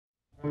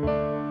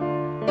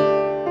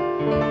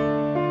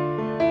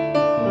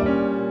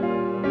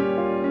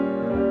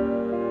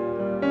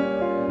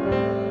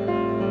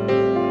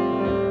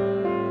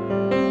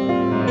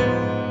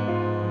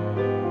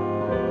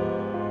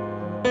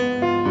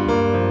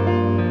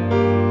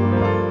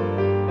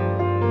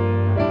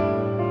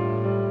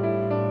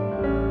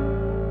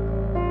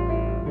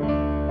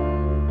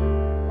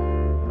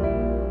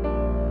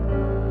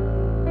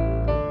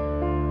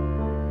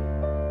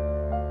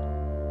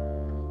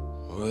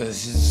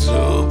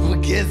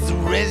up, gets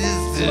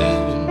registered,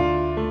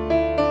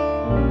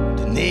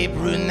 an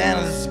apron and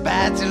a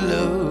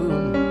spatula.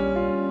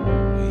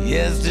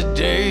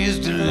 Yesterday's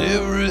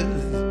deliveries,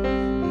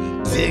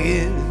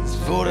 tickets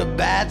for the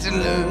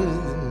bachelors.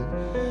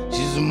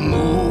 She's a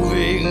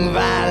moving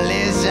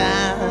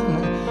violation,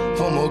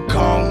 from her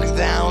conk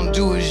down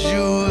to her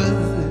shoes.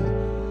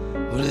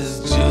 But it's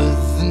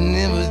just an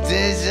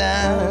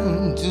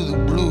invitation to the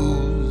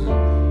blues.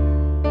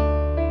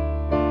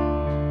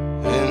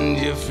 And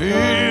you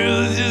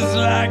feel just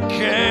like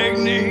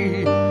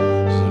Cagney.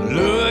 She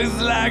looks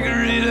like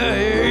Rita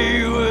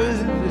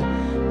Hayworth,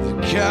 the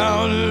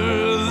counter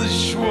of the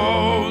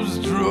Schwab's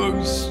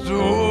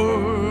drugstore.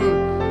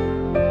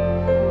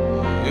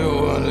 You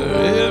wonder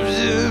if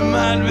she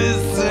might be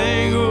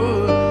single.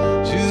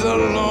 She's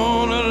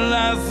alone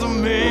like some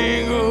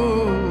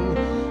mingle.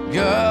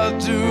 Got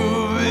to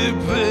be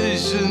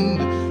patient,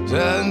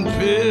 try and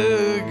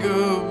pick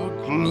up a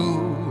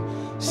clue.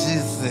 She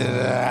said,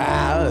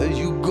 how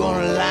you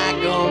gonna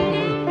like 'em?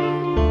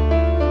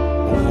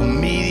 Over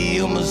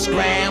medium or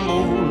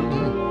scrambled.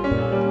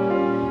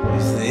 He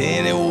said,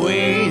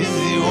 anyway's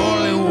the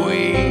only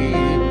way.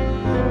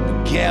 Be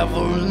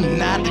careful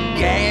not to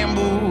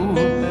gamble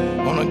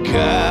on a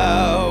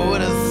car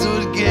with a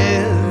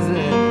suitcase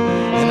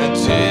and a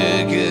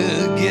ticket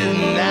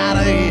getting out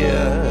of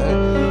here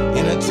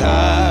in a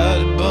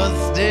tired bus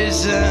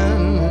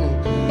station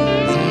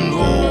and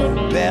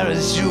old pair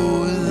of shoes.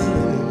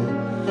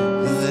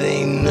 'Cause it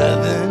ain't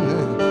nothing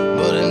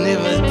but an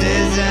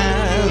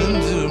invitation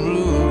to the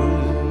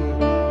blues.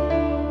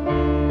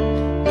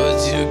 But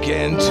you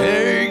can't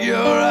take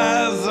your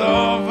eyes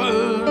off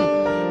her,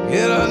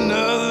 get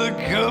another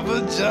cup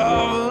of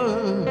java.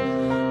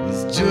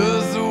 It's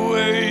just the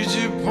way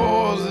she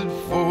pours it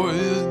for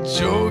you,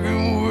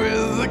 joking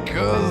with the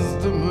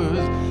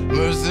customers.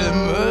 Mercy,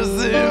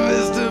 mercy,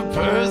 Mr.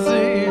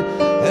 Percy,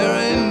 there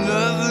ain't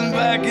nothing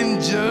back in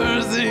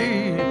Jersey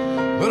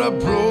but a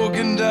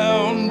broken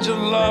down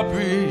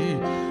jalopy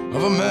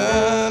of a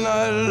man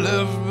I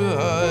left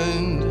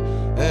behind,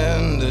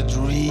 and a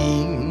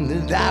dream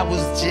that I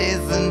was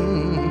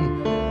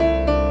chasing, a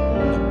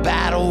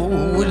battle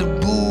with the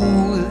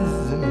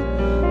booze,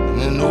 and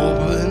an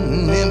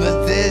open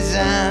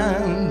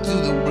invitation to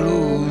the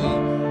blues.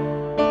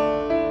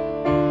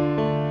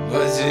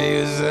 But she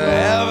used to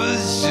have a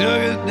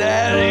sugar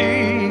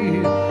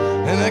daddy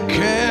and a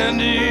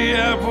candy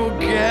apple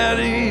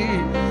caddy,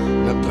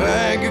 and a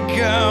bank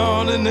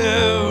account and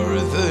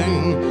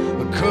everything,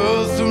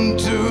 accustomed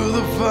to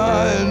the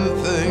finer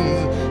things.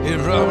 He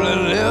probably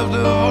left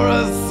her for a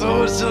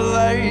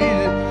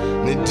socialite,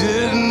 and he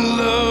didn't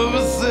love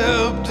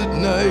except at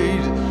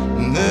night.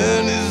 And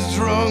then he's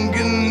drunk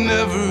and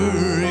never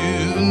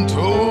even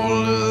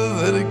told her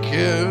that he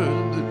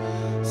cared.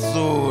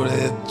 So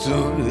they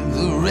took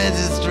the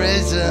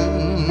registration,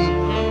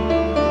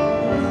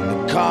 the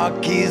car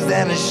keys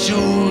and the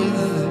shoes,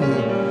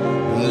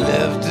 and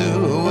left her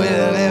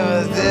with an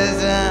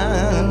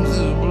invitation to the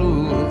blues.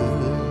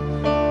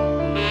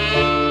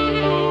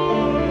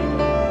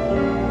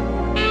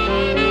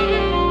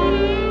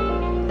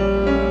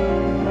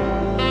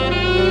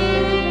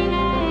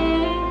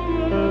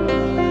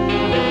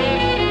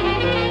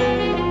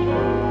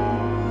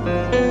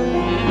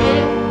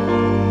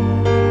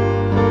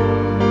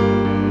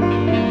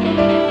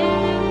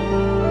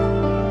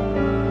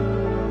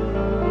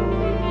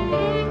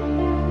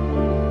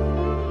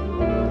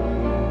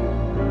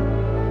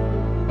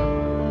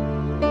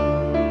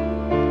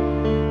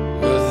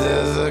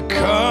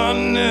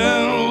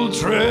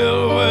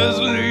 Trail west,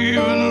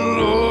 leaving the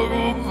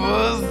local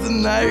bus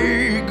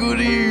tonight. Good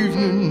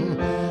evening,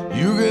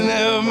 you can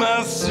have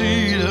my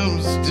seat. I'm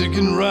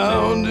sticking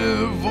around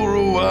here for a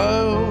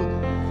while.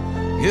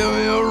 Give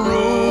me a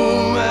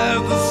room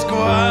at the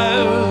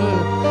Squire.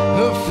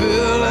 The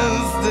filling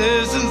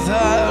station's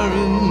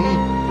hiring.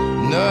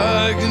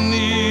 Now I can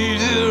eat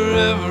here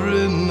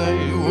every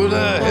night. What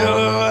the hell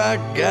have I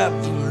got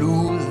to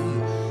lose?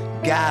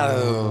 Got a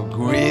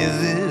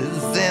crazy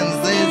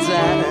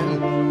sensation.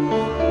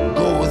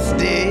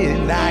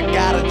 I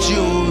gotta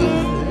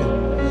choose,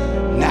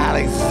 not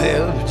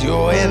accept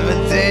your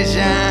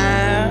invitation.